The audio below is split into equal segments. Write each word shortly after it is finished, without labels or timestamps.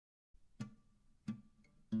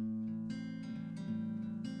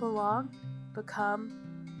belong,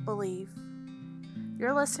 become, believe.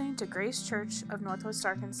 You're listening to Grace Church of Northwest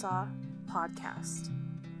Arkansas podcast.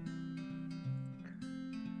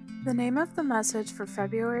 The name of the message for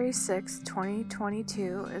February 6,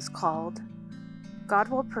 2022 is called God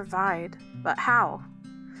Will Provide, but How?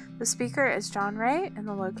 The speaker is John Ray and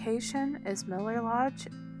the location is Miller Lodge,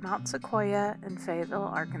 Mount Sequoia in Fayetteville,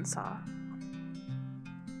 Arkansas.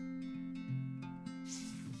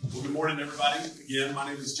 Well, good morning, everybody. Again, my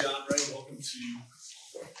name is John Ray. Welcome to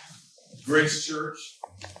Grace Church.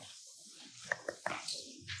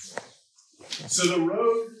 So the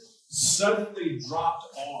road suddenly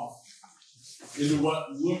dropped off into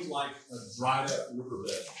what looked like a dried up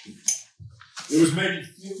riverbed. It was maybe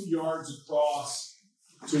 50 yards across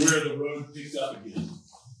to where the road picked up again.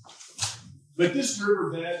 But this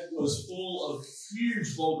riverbed was full of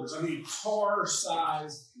huge boulders,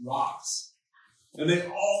 tar-sized rocks. And they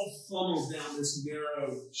all funneled down this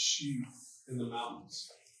narrow chute in the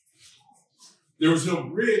mountains. There was no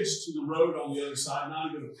bridge to the road on the other side,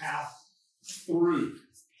 not even a path through.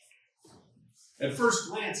 At first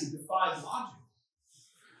glance, it defied logic.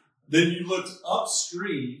 Then you looked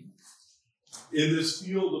upstream in this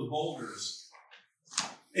field of boulders,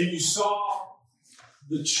 and you saw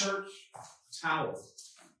the church tower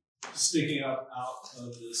sticking up out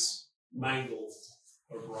of this mangle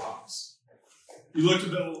of rocks. You looked a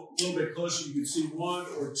little bit closer, you could see one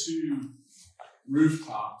or two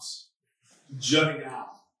rooftops jutting out.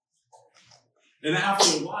 And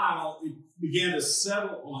after a while, it began to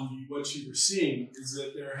settle on you. What you were seeing is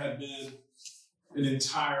that there had been an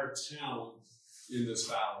entire town in this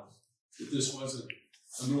valley. That this wasn't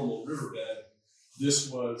a normal riverbed. This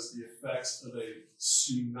was the effects of a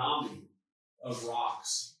tsunami of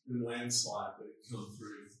rocks and landslide that had come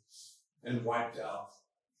through and wiped out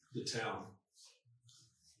the town.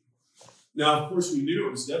 Now, of course, we knew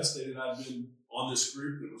it was devastated. I'd been on this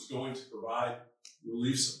group that was going to provide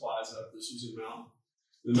relief supplies up. This was in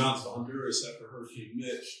the mountains of Honduras after Hurricane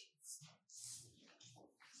Mitch.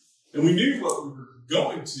 And we knew what we were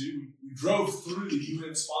going to. We drove through the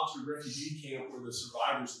UN-sponsored refugee camp where the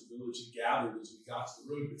survivors of the village had gathered as we got to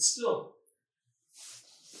the road. But still,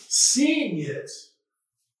 seeing it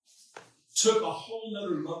took a whole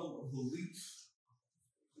nother level of belief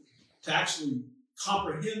to actually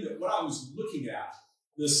comprehend that what I was looking at,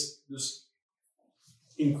 this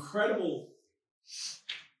incredible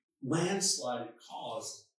landslide it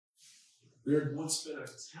caused, there had once been a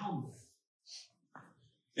town there.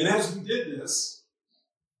 And as we did this,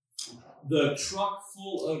 the truck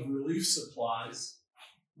full of relief supplies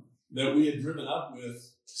that we had driven up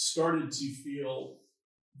with started to feel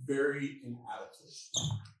very inadequate.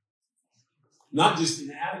 Not just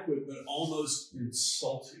inadequate, but almost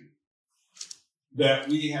insulting. That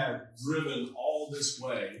we had driven all this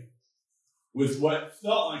way with what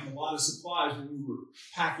felt like a lot of supplies when we were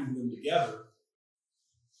packing them together.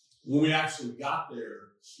 When we actually got there,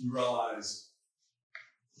 we realized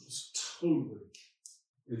it was totally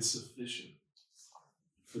insufficient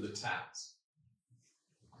for the task.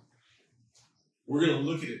 We're going to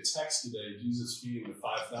look at a text today, Jesus feeding the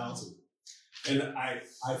 5,000. And I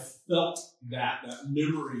felt that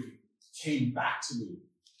memory came back to me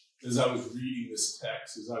as I was reading this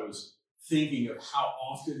text, as I was thinking of how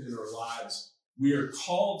often in our lives we are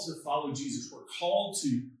called to follow Jesus. We're called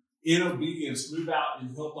to, in obedience, move out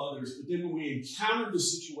and help others. But then when we encounter the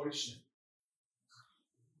situation,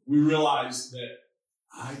 we realize that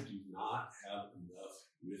I do not have enough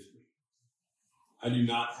with me. I do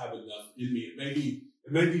not have enough in me. It may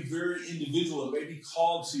be very individual. It may be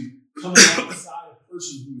called to come alongside a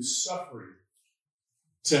person who is suffering,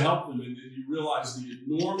 to help them, and you realize the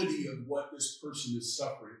enormity of what this person is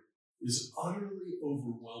suffering is utterly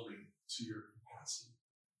overwhelming to your capacity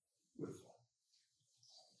with life.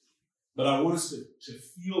 But I want us to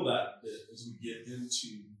feel that bit as we get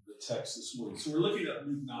into the text this morning. So we're looking at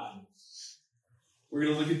Luke 9. We're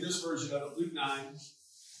going to look at this version of it, Luke 9.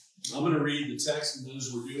 I'm going to read the text, and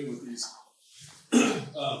as we're doing with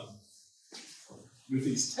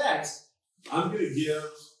these texts, I'm going to give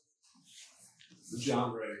the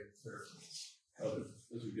John Ray paraphrase of it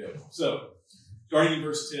as we go. So, starting in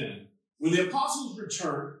verse 10. When the apostles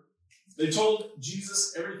returned, they told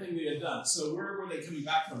Jesus everything they had done. So where were they coming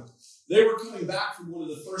back from? They were coming back from one of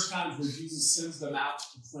the first times where Jesus sends them out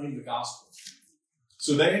to proclaim the gospel.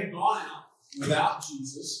 So they had gone out without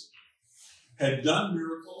Jesus, had done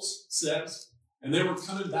miracles, it says, and they were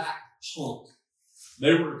coming back pumped.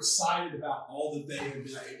 They were excited about all that they had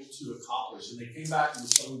been able to accomplish. And they came back and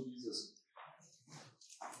told Jesus.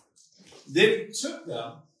 Then he took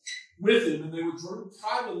them with him, and they withdrew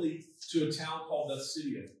privately to a town called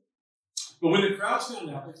Bethsaida. But when the crowds found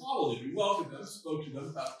out, they followed him. He welcomed them, spoke to them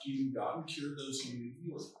about the kingdom of God, and cured those who needed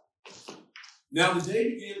healing. Now the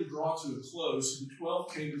day began to draw to a close, so the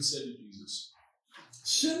 12 came and said to Jesus,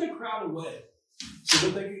 "Send the crowd away, so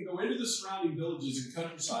that they can go into the surrounding villages and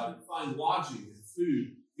countryside and find lodging and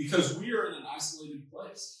food, because we are in an isolated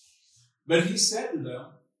place." But he said to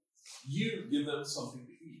them, "You give them something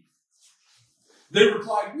to eat." They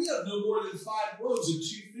replied, "We have no more than 5 loaves and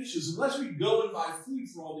 2 fishes, unless we go and buy food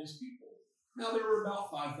for all these people." Now there were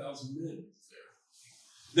about 5,000 men there.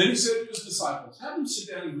 Then he said to his disciples, "Have them sit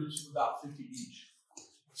down in groups of about 50 each."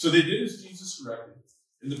 So they did as Jesus directed,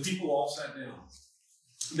 and the people all sat down.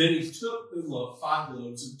 Then he took the 5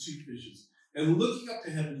 loaves and 2 fishes, and looking up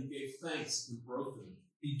to heaven, he gave thanks and broke them.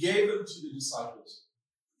 He gave them to the disciples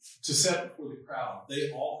to set before the crowd.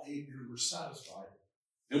 They all ate and were satisfied.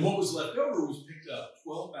 And what was left over was picked up,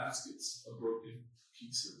 12 baskets of broken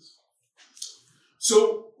pieces.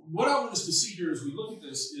 So what I want us to see here as we look at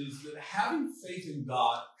this is that having faith in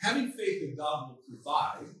God, having faith that God will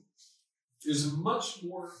provide, is much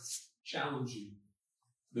more challenging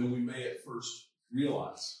than we may at first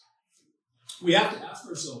realize. We have to ask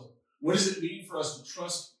ourselves, what does it mean for us to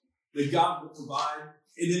trust that God will provide,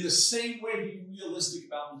 and in the same way be realistic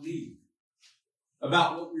about the need,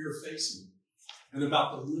 about what we are facing, and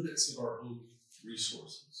about the limits of our own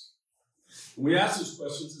resources? When we ask those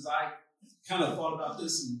questions, as I kind of thought about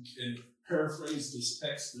this and paraphrased this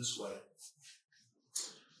text this way.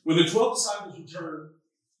 When the 12 disciples returned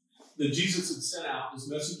that Jesus had sent out as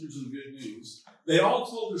messengers of the good news, they all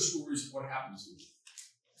told their stories of what happened to them.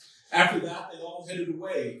 After that, they all headed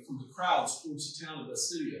away from the crowds towards the town of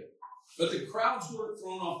Bethsaida. But the crowds weren't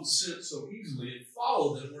thrown off the scent so easily and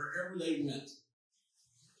followed them wherever they went.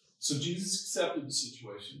 So Jesus accepted the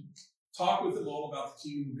situation, talked with them all about the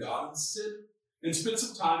kingdom of God, and spent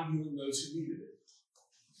some time healing those who needed it.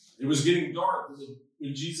 It was getting dark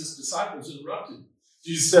when Jesus' disciples interrupted.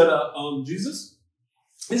 Jesus said, Jesus,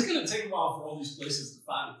 it's going to take a while for all these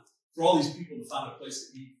people to find a place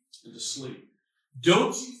to eat and to sleep.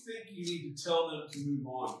 Don't you think you need to tell them to move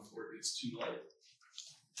on before it gets too late?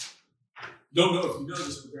 Don't know if you know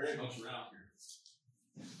this, but there ain't much around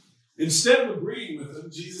here. Instead of agreeing with them,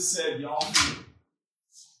 Jesus said, "Y'all eat."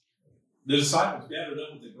 The disciples gathered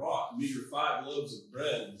up what they brought, a meager 5 loaves of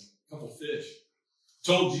bread and a couple fish.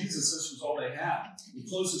 Told Jesus this was all they had. The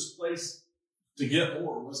closest place to get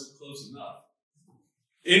more wasn't close enough.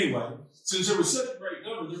 Anyway, since there was such a great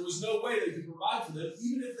number, there was no way they could provide for them,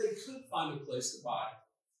 even if they could find a place to buy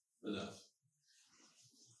enough.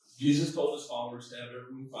 Jesus told his followers to have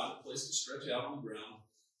everyone find a place to stretch out on the ground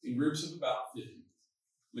in groups of about 50.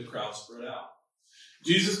 The crowd spread out.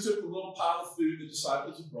 Jesus took the little pile of food the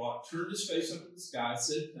disciples had brought, turned his face up to the sky,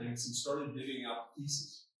 said thanks, and started digging out the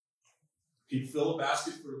pieces. He'd fill a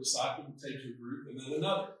basket for a disciple to take to a group, and then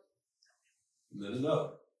another, and then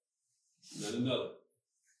another, and then another.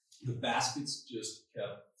 The baskets just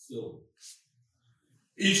kept filling.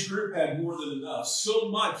 Each group had more than enough, so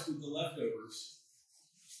much that the leftovers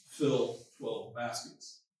filled 12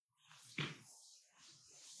 baskets.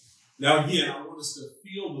 Now again, I want us to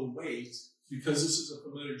feel the weight, because this is a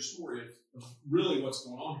familiar story of really what's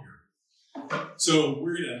going on here. So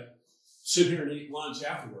we're going to sit here and eat lunch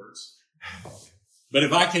afterwards. But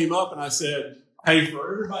if I came up and I said, "Hey,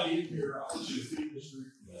 for everybody in here, I want you to feed this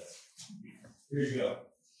group today. Here you go.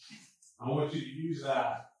 I want you to use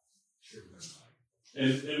that.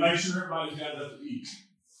 And make sure everybody's got enough to eat."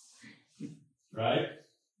 Right?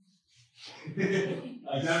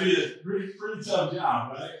 Like, that'd be a pretty tough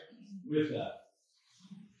job, right? With that.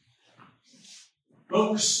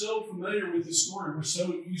 But we're so familiar with the story. We're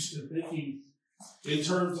so used to thinking in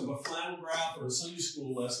terms of a flannel graph or a Sunday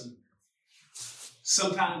school lesson.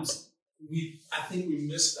 Sometimes I think we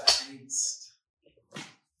miss the angst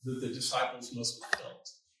that the disciples must have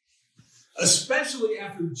felt. Especially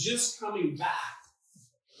after just coming back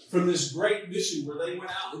from this great mission where they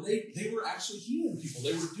went out and they were actually healing people.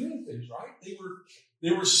 They were doing things, right?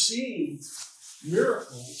 They were seeing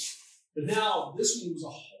miracles, but now this one was a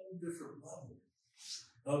whole different level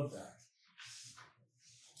of that.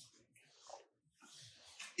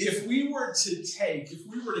 If we were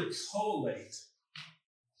to collate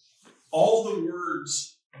all the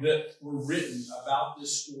words that were written about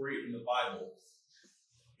this story in the Bible,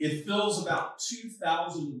 it fills about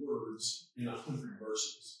 2,000 words in 100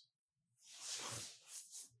 verses.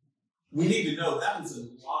 We need to know that is a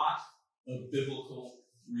lot of biblical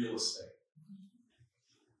real estate.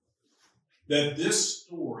 That this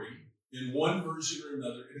story, in one version or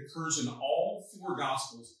another, it occurs in all 4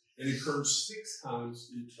 Gospels, and occurs 6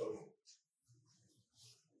 times in total.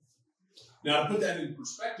 Now, to put that in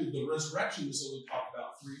perspective, the resurrection is only talked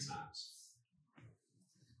about 3 times.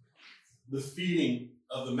 The feeding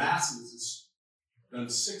of the masses is done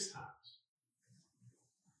 6 times.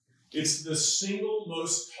 It's the single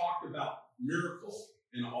most talked about miracle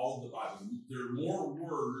in all of the Bible. There are more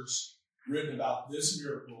words written about this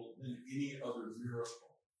miracle than any other miracle.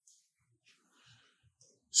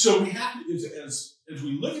 So we have to, as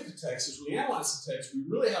we look at the text, as we analyze the text, we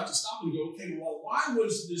really have to stop and go, okay, well, why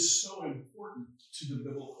was this so important to the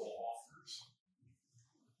biblical authors?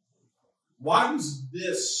 Why was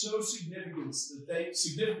this so significant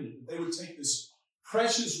that they would take this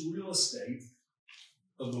precious real estate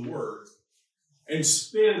of the Word and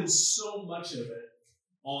spend so much of it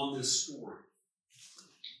on this story?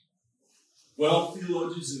 Well,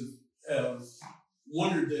 theologians have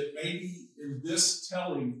wondered that maybe in this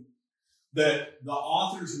telling that the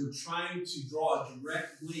authors were trying to draw a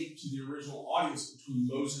direct link to the original audience between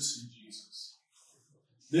Moses and Jesus.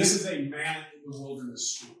 This is a man in the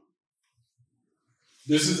wilderness story.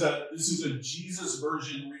 This is a Jesus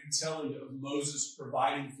version retelling of Moses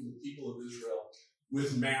providing for the people of Israel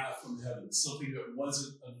with manna from heaven, something that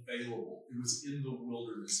wasn't available. It was in the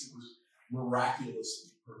wilderness. It was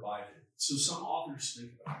miraculously provided. So some authors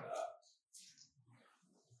think about that.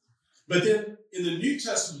 But then in the New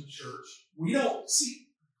Testament church, we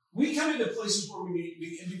come into places where we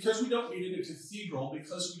meet, and because we don't meet in a cathedral,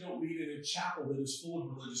 because we don't meet in a chapel that is full of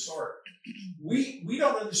religious art, we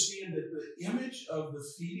don't understand that the image of the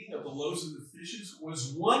feeding of the loaves and the fishes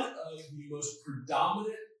was one of the most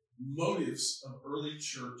predominant motives of early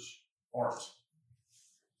church art.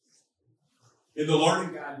 In the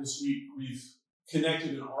Learning Guide this week, we've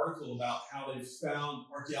connected an article about how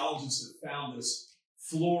archaeologists have found this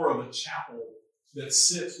floor of a chapel that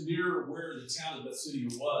sits near where the town of Bethsaida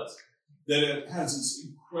was, that it has this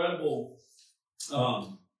incredible,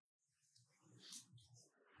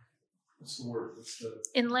 what's the word?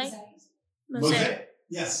 Inlay? Mosaic.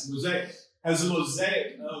 Yes, mosaic. Has a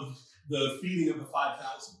mosaic of the feeding of the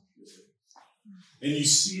 5,000. And you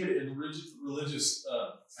see it in religious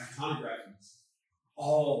iconography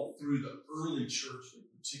all through the early church in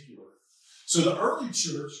particular. So the early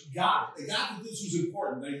church got it. They got that this was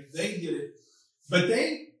important. They get it. But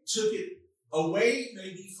they took it away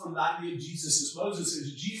maybe from the idea of Jesus as Moses,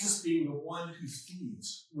 as Jesus being the one who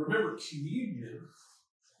feeds. Remember, communion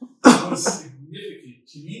was significant.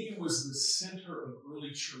 Communion was the center of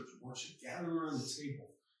early church worship, gathering around the table.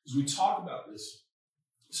 As we talk about this,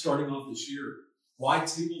 starting off this year, why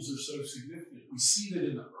tables are so significant. We see that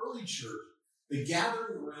in the early church, the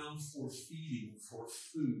gathering around for feeding, for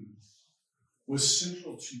food, was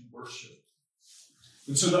central to worship.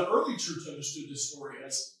 And so the early church understood this story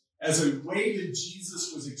as a way that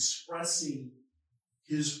Jesus was expressing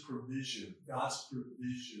his provision, God's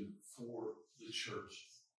provision for the church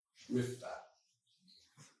with that.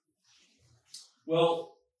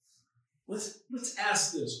 Well, let's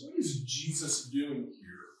ask this. What is Jesus doing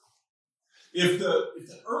here? If the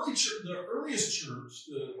early church, the earliest church,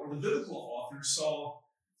 or the biblical authors saw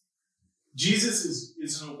Jesus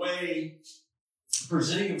is in a way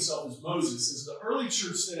presenting himself as Moses, as the early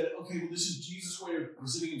church said, okay, well, this is Jesus' way of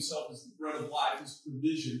presenting himself as the bread of life, his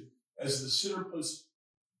provision, as the center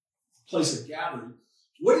place of gathering.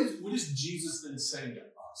 What is Jesus then saying to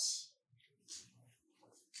us?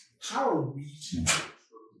 How are we to interpret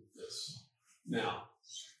this now?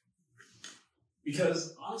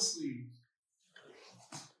 Because honestly,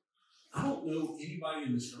 I don't know anybody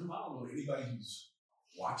in this room, I don't know anybody who's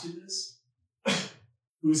watching this,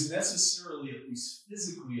 who is necessarily, at least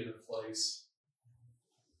physically, in a place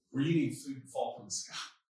where you need food to fall from the sky.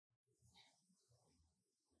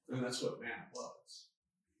 And that's what manna was.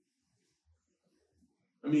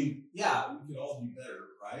 I mean, yeah, we could all do better,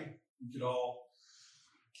 right? We could all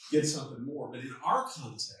get something more. But in our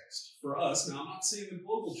context, for us, now I'm not saying the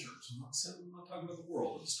global church, I'm not talking about the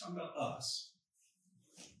world, I'm just talking about us.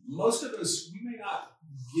 Most of us, we may not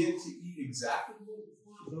get to eat exactly what we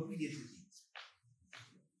want, but we get to eat.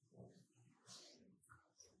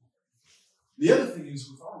 The other thing is,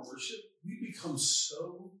 with our worship, we become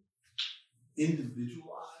so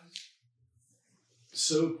individualized,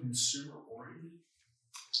 so consumer-oriented,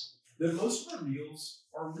 that most of our meals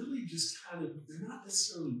are really just they're not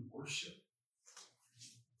necessarily worship.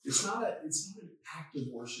 It's not an act of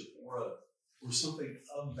worship or something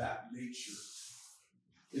of that nature.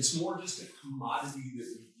 It's more just a commodity that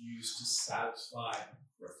we use to satisfy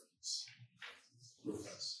preference with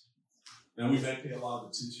us. Now, we may pay a lot of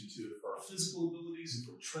attention to it for our physical abilities and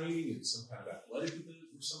for training and some kind of athletic event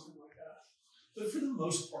or something like that. But for the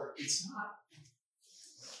most part, it's not.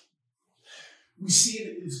 We see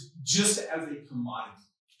it as just as a commodity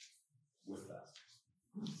with that.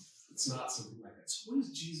 It's not something like that. So what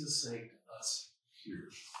is Jesus saying to us here?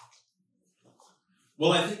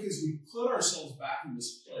 Well, I think as we put ourselves back in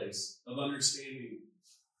this place of understanding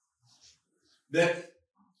that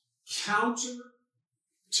counter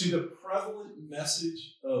to the prevalent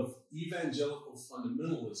message of evangelical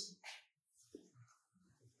fundamentalism,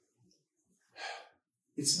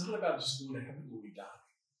 it's not about just going to heaven when we die.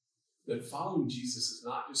 That following Jesus is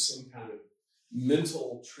not just some kind of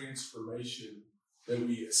mental transformation that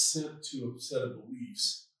we assent to a set of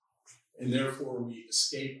beliefs and therefore we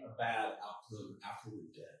escape a bad outcome after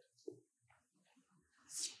we're dead.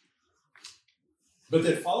 But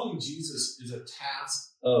that following Jesus is a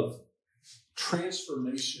task of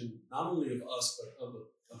transformation, not only of us, but of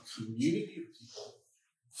a community of people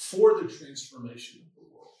for the transformation of the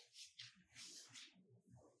world.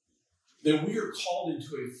 That we are called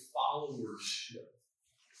into a followership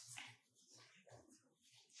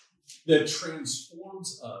that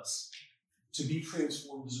transforms us to be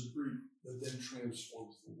transformed as a group that then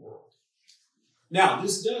transforms the world. Now,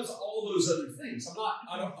 this does all those other things. I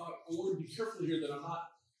want to be careful here that I'm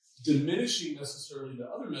not diminishing necessarily the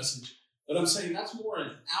other message, but I'm saying that's more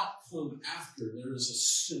an outcome after. There is a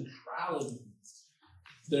centrality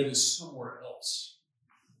that is somewhere else.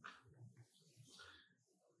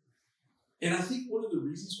 And I think one of the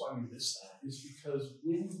reasons why we miss that is because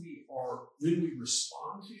when we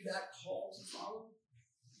respond to that call to follow,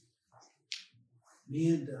 we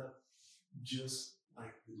end up just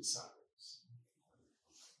like the disciples.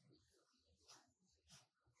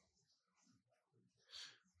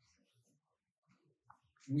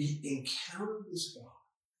 We encounter this God.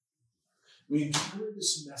 We encounter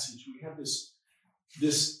this message. We have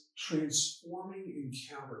this transforming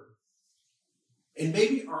encounter. And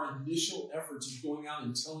maybe our initial efforts of going out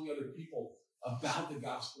and telling other people about the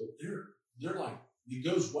gospel, they're like, it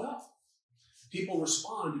goes well. People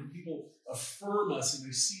respond and people affirm us and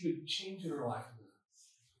they see the change in our life.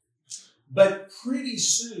 But pretty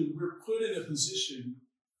soon we're put in a position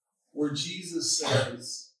where Jesus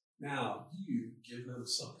says, now you give them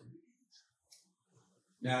something to eat.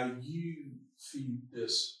 Now you feed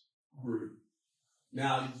this group.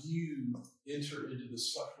 Now you enter into the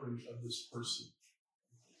suffering of this person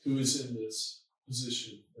who is in this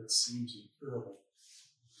position that seems incurable.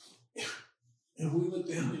 And we look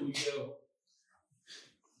down and we go,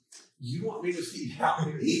 you want me to feed how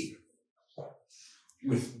many?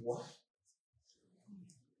 With what?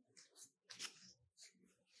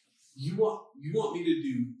 You want me to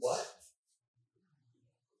do what?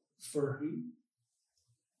 For who?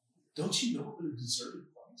 Don't you know I'm in a deserted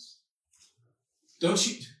place?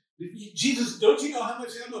 Jesus, don't you know how much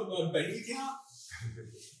I have on my bank account?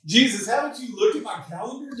 Jesus, haven't you looked at my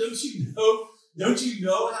calendar? Don't you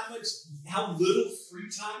know how little free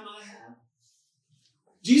time I have?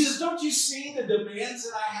 Jesus, don't you see the demands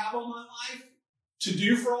that I have on my life to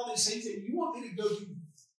do for all these things? And you want me to go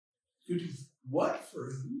do what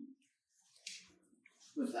for who?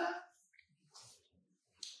 With that?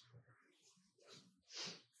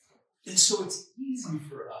 And so it's easy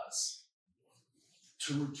for us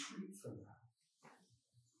to retreat from that.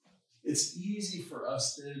 It's easy for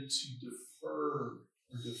us then to defer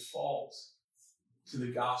or default to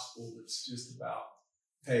the gospel that's just about,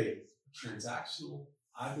 hey, transactional,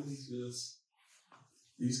 I believe this,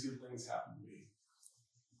 these good things happen to me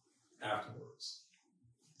afterwards,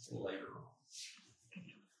 later on.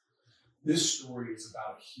 This story is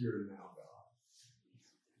about a here and now God.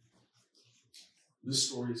 This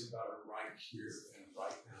story is about a right here and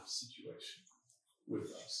right now situation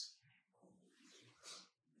with us.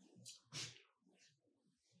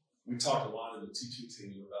 We talked a lot in the teaching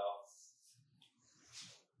team about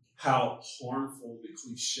how harmful the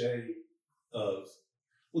cliche of,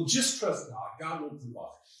 well, just trust God. God will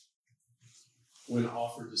provide when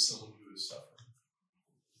offered to someone who is suffering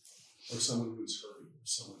or someone who is hurting or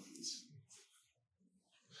someone who is in need.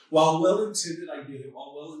 While well-intended, I get it,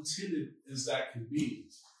 while well-intended as that can be,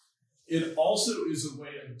 it also is a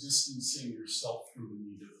way of distancing yourself from the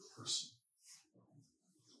need of the person.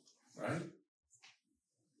 Right?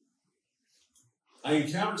 I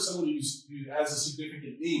encounter someone who has a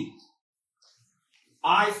significant need.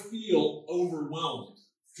 I feel overwhelmed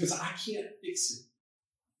because I can't fix it.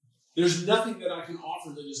 There's nothing that I can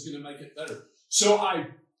offer that is going to make it better. So I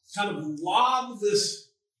kind of lob this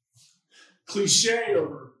cliche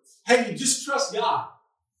over, hey, you just trust God.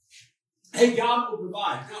 Hey, God will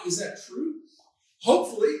provide. Now, is that true?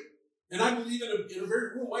 Hopefully. And I believe in a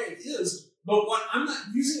very real way it is. But I'm not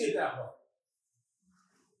using it that way.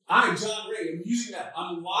 I, John Ray, am using that.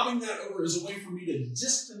 I'm lobbing that over as a way for me to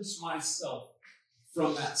distance myself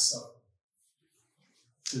from that suffering.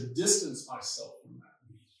 To distance myself from that.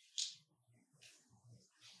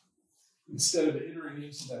 Instead of entering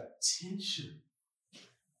into that tension,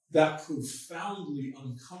 that profoundly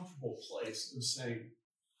uncomfortable place of saying,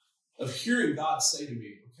 of hearing God say to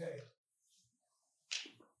me, okay,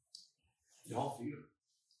 y'all feel it.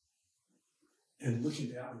 And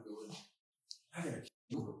looking down and going, I gotta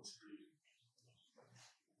keep going.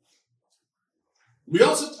 We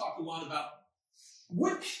also talk a lot about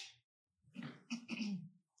what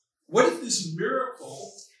if this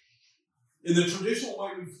miracle, in the traditional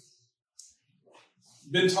way we've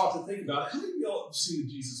been taught to think about it, how many of y'all have seen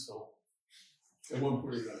the Jesus film at one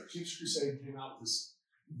point or another? King's Crusade came out with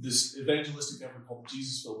this evangelistic effort called the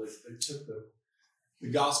Jesus film. They took the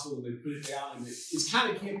gospel and they put it down, and it's kind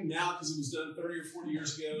of campy now because it was done 30 or 40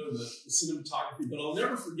 years ago, and the cinematography, but I'll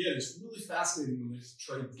never forget, it's really fascinating when they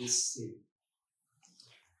portrayed this scene.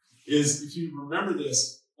 Is, if you remember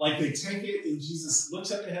this, like they take it and Jesus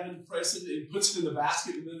looks up to heaven, presses it, and puts it in the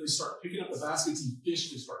basket, and then they start picking up the baskets and fish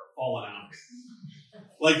just start falling out.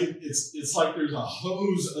 Like it's like there's a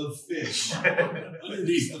hose of fish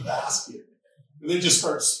underneath the basket, and they just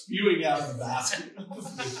start spewing out of the basket.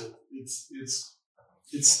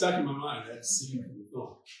 It's stuck in my mind, that scene from the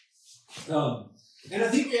film. And I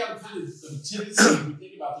think we have a kind of a tendency when we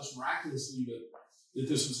think about this miraculously that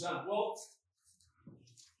this was done. Well,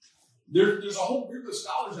 there's a whole group of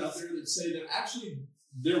scholars out there that say that actually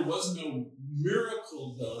there was no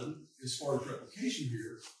miracle done as far as replication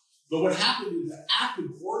here. But what happened in the act of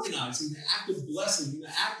organizing, the act of blessing, the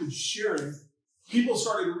act of sharing, people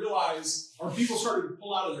started to realize, or people started to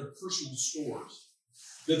pull out of their personal stores,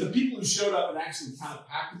 that the people who showed up and actually kind of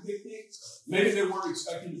packed a picnic, maybe they weren't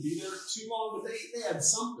expecting to be there too long, but they had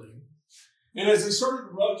something. And as they started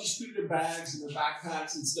to rub just through their bags and their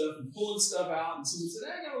backpacks and stuff and pulling stuff out, and someone said,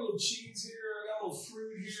 hey, I got a little cheese here, I got a little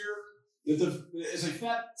fruit here. As they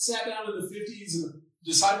sat down in the 50s and the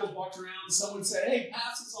disciples walked around, someone would say, hey,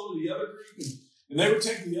 pass this on to the other group. And they would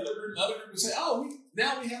take the other group, and the other group would say, oh,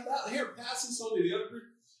 now we have that. Here, pass this on to the other group.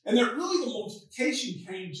 And really the multiplication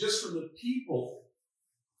came just from the people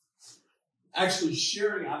actually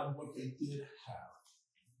sharing out of what they did have.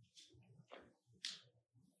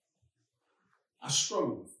 I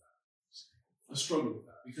struggle with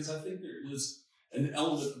that because I think there is an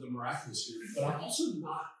element of the miraculous here, but I'm also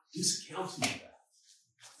not discounting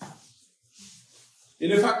that.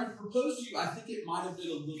 And if I could propose to you, I think it might have been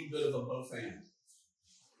a little bit of a both and.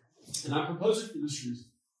 And I propose it for this reason.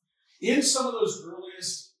 In some of those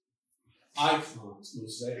earliest icons,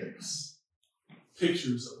 mosaics,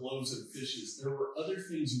 pictures of loaves and fishes, there were other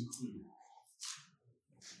things included.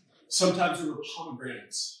 Sometimes there were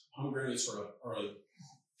pomegranates. Pomegranates are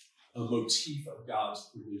a motif of God's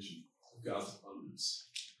provision, of God's abundance.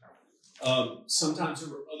 Sometimes there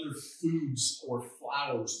were other foods or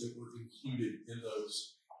flowers that were included in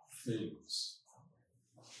those things.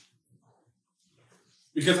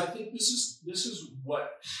 Because I think this is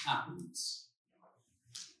what happens.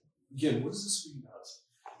 Again, what does this mean to us?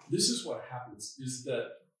 This is what happens, is that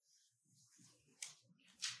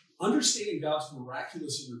understanding God's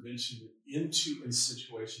miraculous intervention into a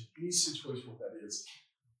situation, any situation what that is,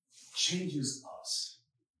 changes us.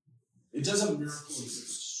 It does a miracle of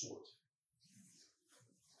this sort.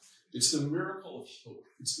 It's the miracle of hope.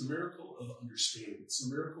 It's the miracle of understanding. It's the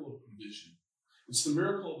miracle of provision. It's the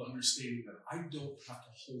miracle of understanding that I don't have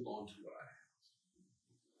to hold on to what I have.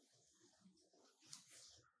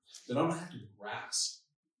 That I don't have to grasp.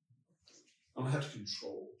 I don't have to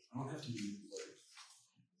control. I don't have to manipulate.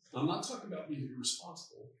 I'm not talking about being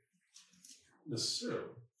irresponsible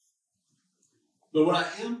necessarily. But what I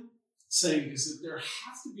am saying is that there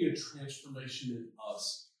has to be a transformation in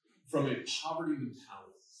us from a poverty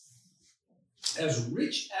mentality. As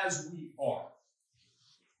rich as we are,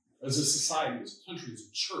 as a society, as a country, as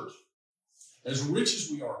a church, as rich as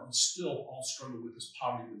we are, we still all struggle with this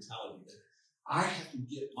poverty mentality that I have to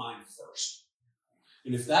get mine first.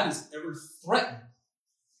 And if that is ever threatened,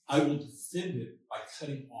 I will defend it by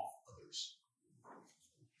cutting off others.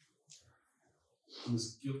 I'm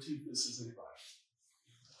as guilty of this as anybody.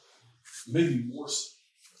 Maybe more so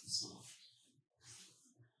than some.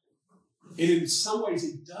 And in some ways,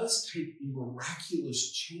 it does take a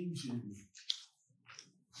miraculous change in me.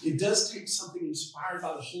 It does take something inspired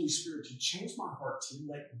by the Holy Spirit to change my heart, to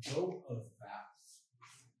let go of that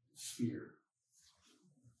fear.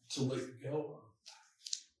 To let go of that.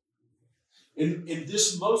 And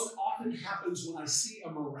this most often happens when I see a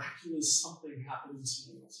miraculous something happen in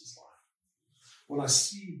someone else's life. When I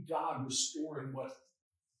see God restoring what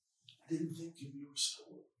didn't think could be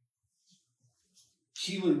restored.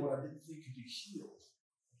 Healing what I didn't think could be healed.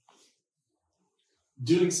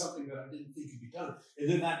 Doing something that I didn't think could be done. And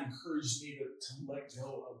then that encouraged me to let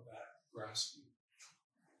go of that grasping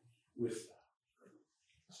with that.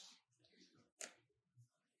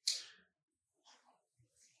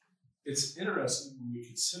 It's interesting when we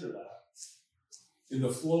consider that in the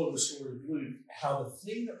flow of the story, really, how the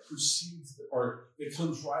thing that precedes or that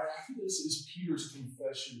comes right after this is Peter's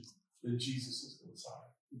confession that Jesus is the Messiah,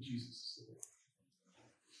 that Jesus is the Lord.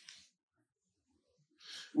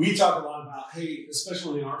 We talk a lot about, hey,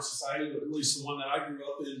 especially in our society, but at least the one that I grew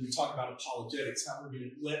up in, we talk about apologetics, how we're going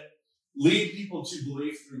to lead people to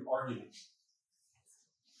believe through argument.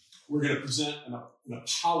 We're going to present an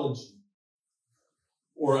apology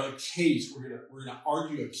or a case. We're going to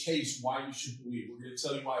argue a case why you should believe. We're going to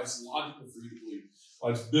tell you why it's logical for you to believe,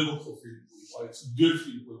 why it's biblical for you to believe, why it's good for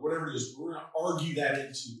you to believe, whatever it is. We're going to argue that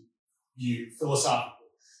into you philosophically.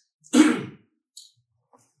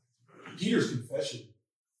 Peter's confession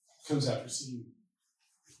comes after seeing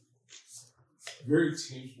very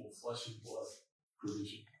tangible flesh and blood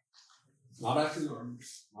provision. Not after an army,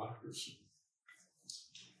 not a Christian.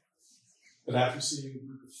 But after seeing a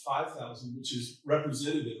group of 5,000, which is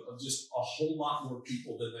representative of just a whole lot more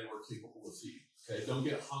people than they were capable of feeding. Okay, don't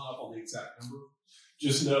get hung up on the exact number.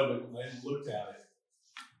 Just know that when they looked at it,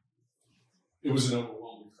 it was an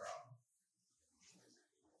overwhelming crowd.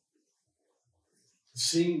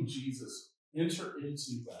 Seeing Jesus enter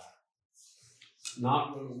into that,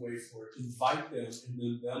 not run away for it, invite them, and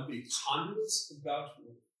then them be conduits of God's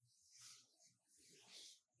will,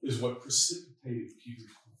 is what precipitated Peter's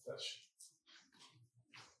confession.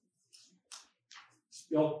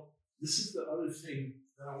 Y'all, this is the other thing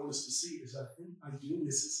that I want us to see, is I think by doing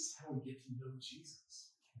this is how we get to know Jesus.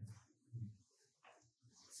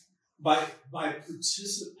 By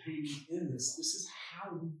participating in this is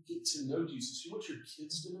how we get to know Jesus. You want your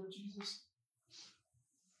kids to know Jesus?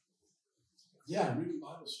 Yeah, reading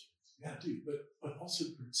Bible stories. Yeah, dude, but also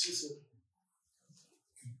participate.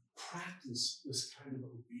 Practice this kind of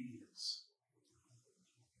obedience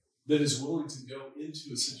that is willing to go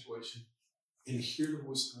into a situation and hear the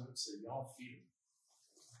voice of God and say, y'all feed him.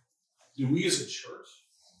 Do we as a church,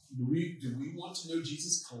 do we want to know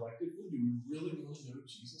Jesus collectively? Do we really want to know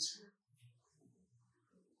Jesus here?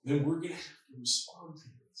 Then we're going to have to respond to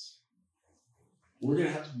this. We're going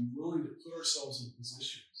to have to be willing to put ourselves in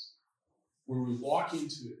positions where we walk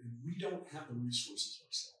into it and we don't have the resources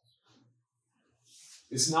ourselves.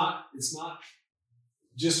 It's not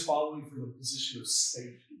just following from a position of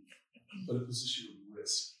safety, but a position of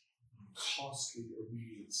risk, costly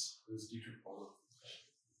obedience, as Dietrich Bonhoeffer.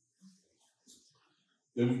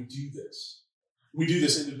 Then we do this. We do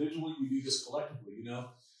this individually, we do this collectively, you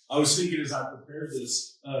know. I was thinking as I prepared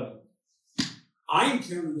this, I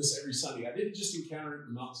encounter this every Sunday. I didn't just encounter it in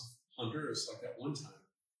the mountains of Honduras like that one time,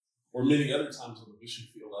 or many other times on the mission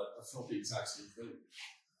field. I felt the exact same thing.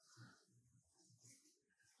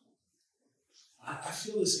 I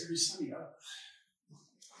feel this every Sunday.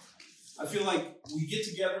 I feel like we get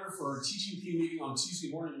together for our teaching team meeting on Tuesday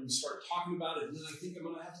morning and we start talking about it, and then I think I'm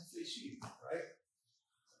going to have to face you, right?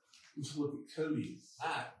 We just look at Cody,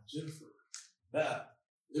 Matt, Jennifer, Beth,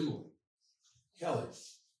 Emily, Kelly.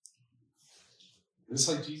 And it's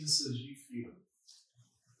like Jesus says, you feed them.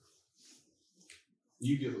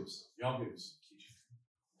 You give them some. Y'all give them some teaching.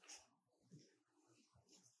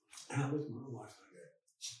 And I look at my own life and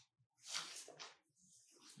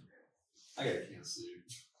I got cancer,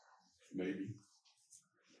 maybe.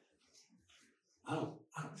 I don't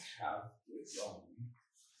have what y'all need.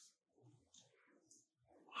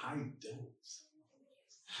 I don't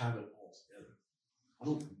have it all together. I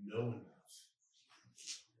don't know enough.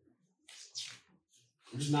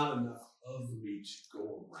 There's not enough of me to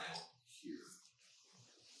go around here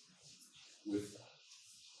with that.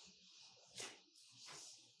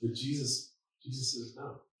 But Jesus says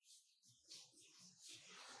no.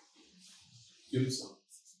 Give him some.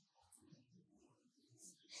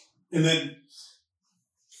 And then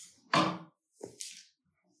I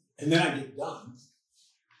get done.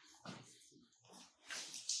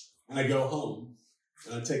 And I go home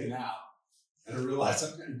and I take a nap. And I realize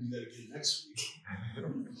I'm going to do that again next week.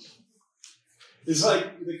 It's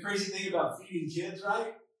like the crazy thing about feeding kids,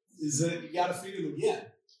 right? Is that you got to feed them again.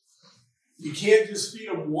 You can't just feed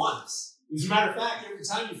them once. As a matter of fact, every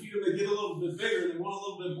time you feed them, they get a little bit bigger and they want a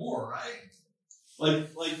little bit more, right?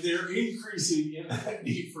 Like they're increasing in that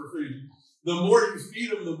need for food. The more you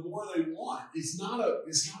feed them, the more they want. It's not a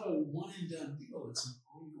one and done deal. It's an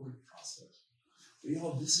ongoing process. But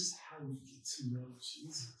y'all, this is how we get to know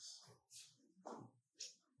Jesus.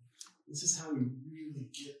 This is how we really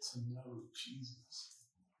get to know Jesus,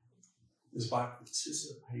 is by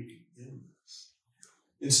participating in this.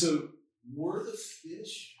 And so, were the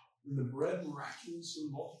fish and the bread miraculously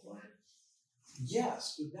multiplied?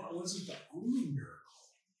 Yes, but that wasn't the only miracle.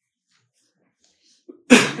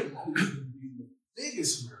 That would even be the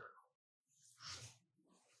biggest miracle.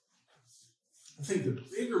 I think the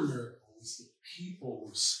bigger miracle was the people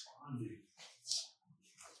responding,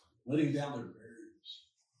 letting down their barriers,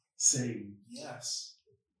 saying yes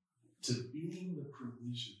to being the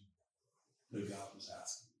provision that God was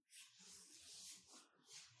asking.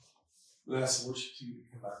 I'm going to ask the worship team to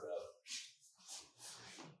come back up.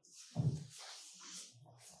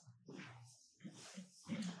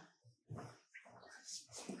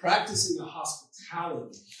 Practicing a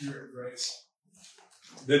hospitality here at Grace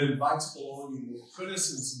that invites belonging will put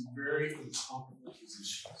us in some very uncomfortable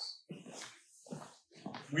positions.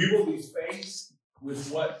 We will be faced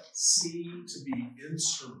with what seem to be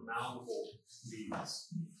insurmountable needs,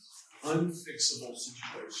 unfixable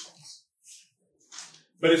situations.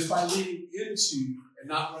 But it's by leaning into and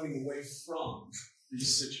not running away from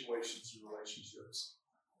these situations and relationships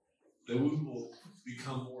that we will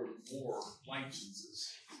become more and more like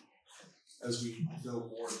Jesus as we know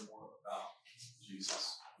more and more about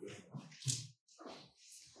Jesus.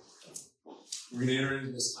 We're going to enter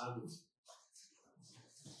into this time of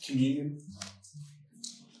communion,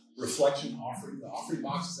 reflection, offering. The offering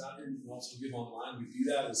box is out here. You can also give online. We do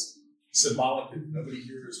that as symbolic that nobody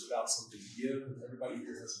here is without something to give, and everybody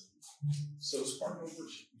here has it. So it's part of our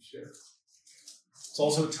worship we share. It's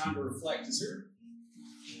also a time to reflect. Is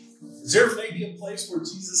there maybe a place where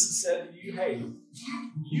Jesus has said to you, hey,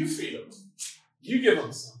 you feed them. You give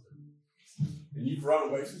them something. And you've run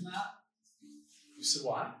away from that? You said,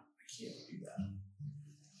 well, I can't do that.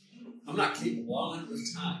 I'm not capable. I don't have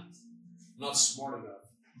enough time. I'm not smart enough.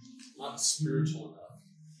 I'm not spiritual enough.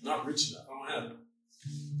 I'm not rich enough. I don't have it.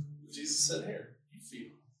 Jesus said, here, you feed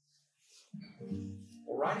them.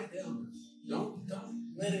 Well, write it down. Don't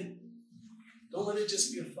let it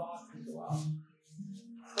just be a thought and go out.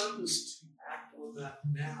 Purpose to act on that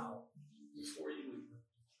now before you leave.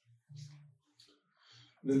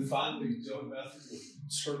 And then finally, Joe and Beth will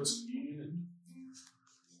service communion. And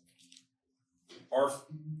our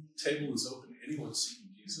table is open to anyone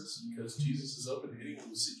seeking Jesus because Jesus is open to anyone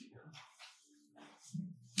who's seeking Him.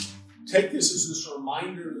 Take this as this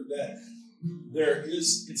reminder that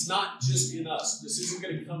it's not just in us. This isn't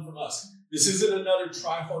going to come from us. This isn't another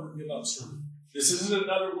try hard or give up sermon. This isn't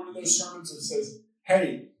another one of those sermons that says,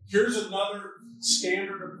 hey, here's another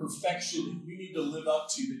standard of perfection that you need to live up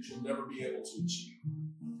to that you'll never be able to achieve.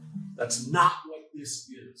 That's not what this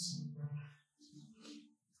is.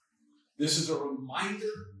 This is a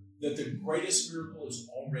reminder that the greatest miracle has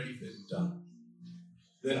already been done.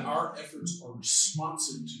 That our efforts are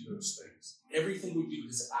responsive to those things. Everything we do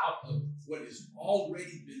is out of what has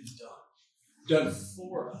already been done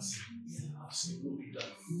for us, in us. It will be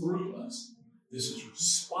done through us. This is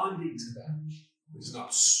responding to that. It is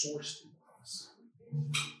not sourced in us.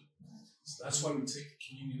 So that's why we take the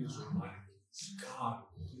communion as a reminder. It's God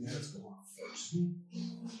who has gone first.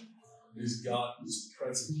 It is God who is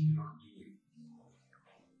present in our doing.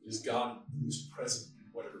 It is God who is present in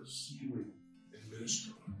whatever healing and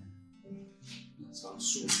ministry. It's not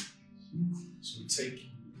sourced. So we take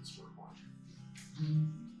communion as a reminder.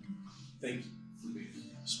 Thank you for being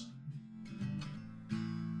here this morning.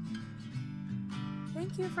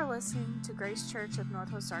 Thank you for listening to Grace Church of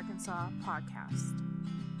Northwest Arkansas podcast.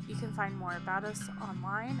 You can find more about us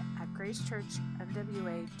online at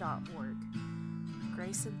gracechurchnwa.org.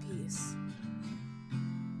 Grace and peace.